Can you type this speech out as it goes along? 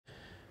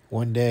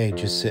One day,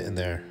 just sitting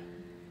there,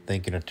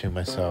 thinking to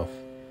myself,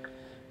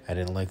 I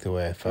didn't like the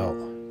way I felt.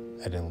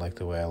 I didn't like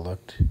the way I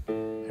looked. I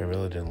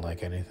really didn't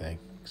like anything.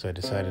 So I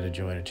decided to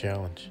join a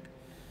challenge.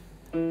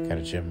 Got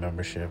a gym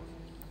membership,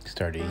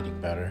 started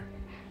eating better,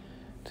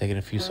 taking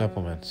a few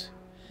supplements.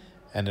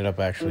 Ended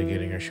up actually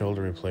getting a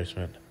shoulder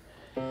replacement.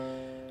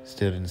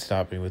 Still didn't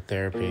stop me with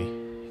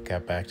therapy.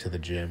 Got back to the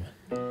gym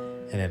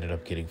and ended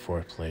up getting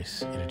 4th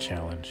place in a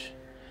challenge.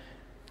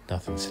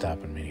 Nothing's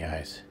stopping me,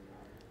 guys.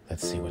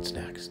 Let's see what's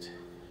next.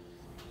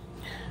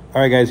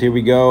 All right, guys, here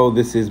we go.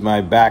 This is my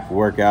back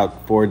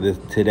workout for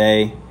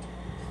today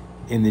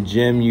in the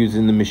gym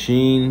using the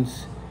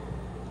machines.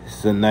 This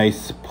is a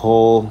nice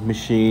pull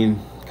machine.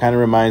 Kind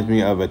of reminds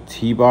me of a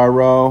T-bar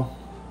row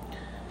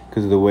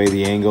because of the way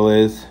the angle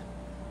is.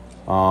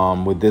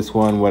 With this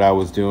one, what I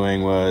was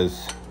doing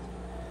was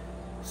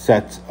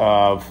sets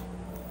of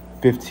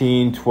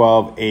 15,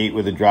 12, 8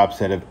 with a drop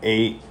set of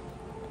 8.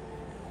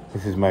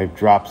 This is my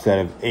drop set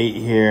of 8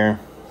 here.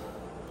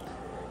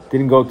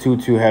 Didn't go too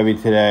heavy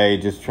today,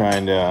 just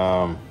trying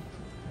to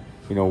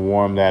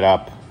warm that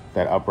up,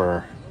 that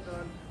upper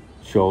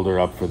shoulder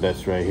up for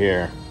this right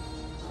here.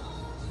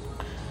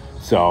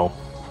 So,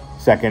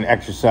 second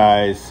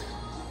exercise,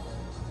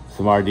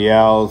 some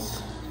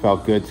RDLs,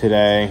 felt good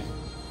today.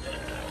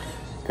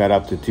 Got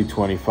up to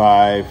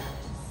 225.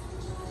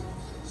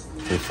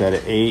 So set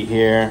of 8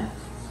 here.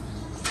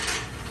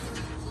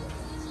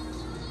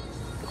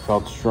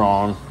 Felt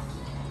strong.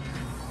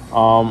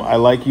 I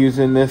like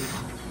using this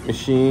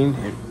machine.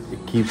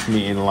 It keeps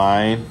me in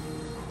line.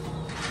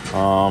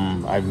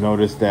 I've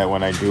noticed that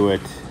when I do it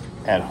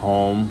at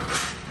home,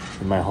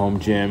 in my home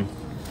gym,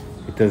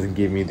 it doesn't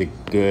give me the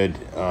good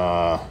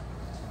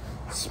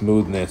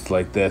smoothness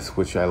like this,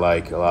 which I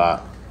like a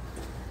lot.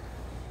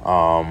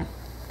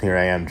 Here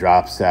I am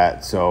drop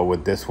set. So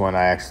with this one,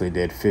 I actually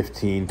did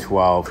 15,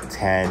 12,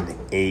 10,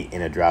 8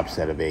 in a drop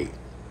set of 8.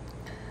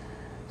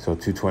 So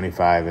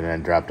 225 and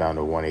then drop down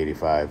to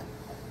 185.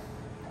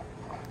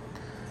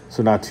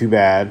 So not too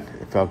bad.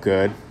 It felt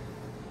good.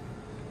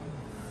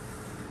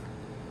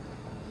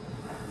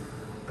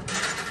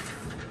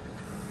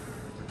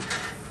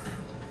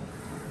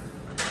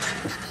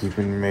 Just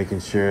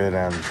making sure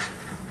that I'm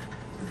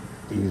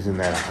using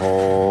that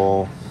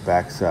whole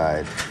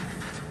backside.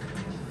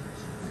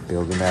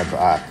 Building that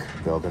back,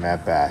 building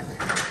that back.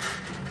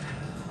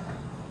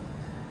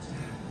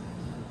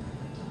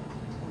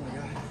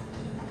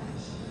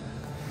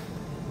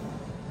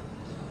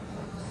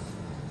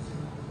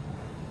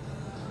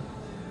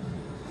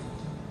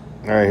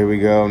 All right, here we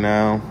go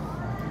now.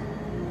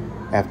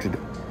 After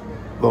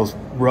those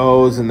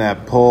rows and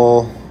that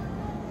pull,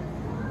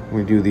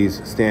 we do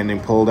these standing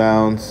pull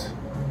downs.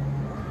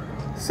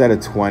 Set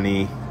of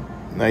 20,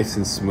 nice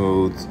and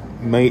smooth,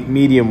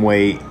 medium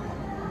weight.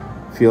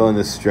 Feeling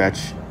the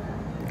stretch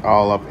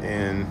all up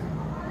in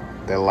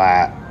the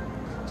lat.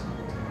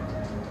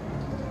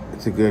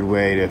 It's a good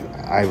way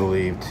to, I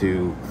believe,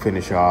 to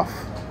finish off.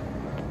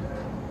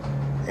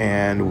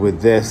 And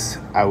with this,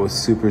 I was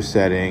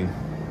supersetting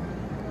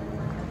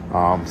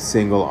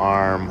single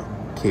arm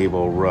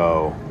cable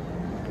row,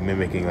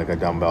 mimicking like a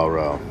dumbbell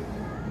row.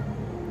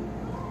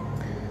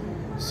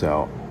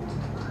 So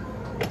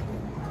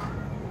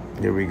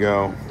here we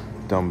go,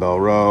 dumbbell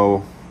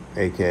row,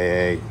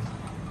 aka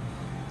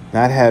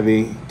not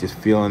heavy, just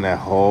feeling that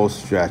whole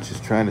stretch,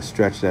 just trying to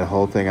stretch that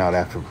whole thing out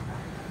after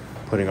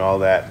putting all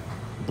that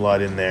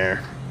blood in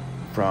there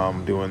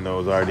from doing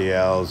those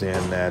RDLs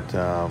and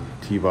that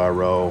T-bar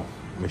row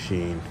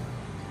machine.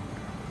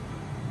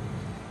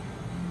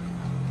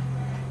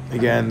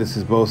 Again, this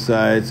is both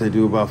sides. I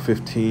do about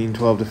 12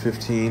 to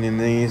 15 in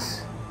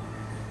these.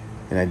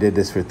 And I did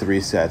this for 3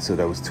 sets, so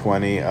that was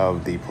 20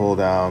 of the pull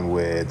down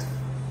with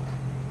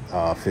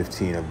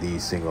 15 of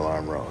these single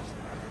arm rows.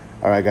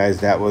 All right, guys,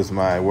 that was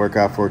my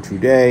workout for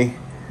today.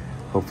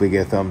 Hopefully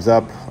get a thumbs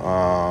up.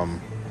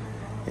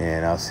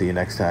 And I'll see you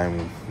next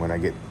time when I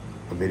get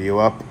a video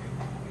up.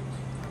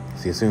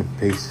 See you soon.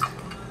 Peace.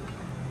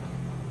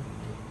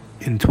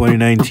 In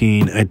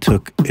 2019, I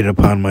took it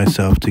upon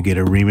myself to get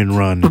a ream and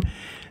run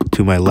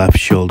to my left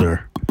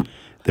shoulder,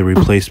 the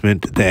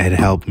replacement that had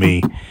helped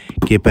me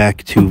get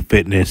back to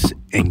fitness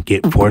and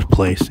get 4th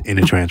place in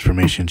a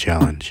transformation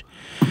challenge.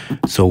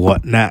 So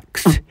what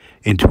next?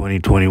 In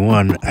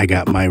 2021, I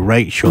got my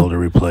right shoulder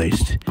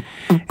replaced.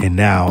 And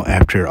now,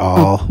 after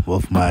all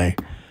of my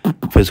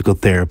physical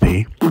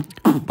therapy,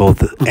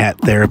 both at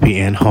therapy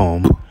and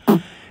home,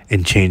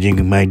 and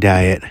changing my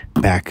diet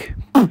back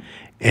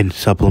and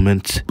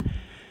supplements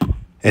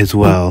as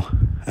well,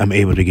 I'm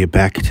able to get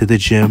back to the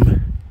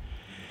gym,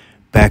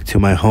 back to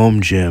my home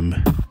gym,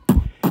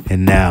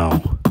 and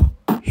now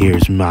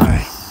here's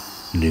my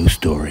new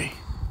story.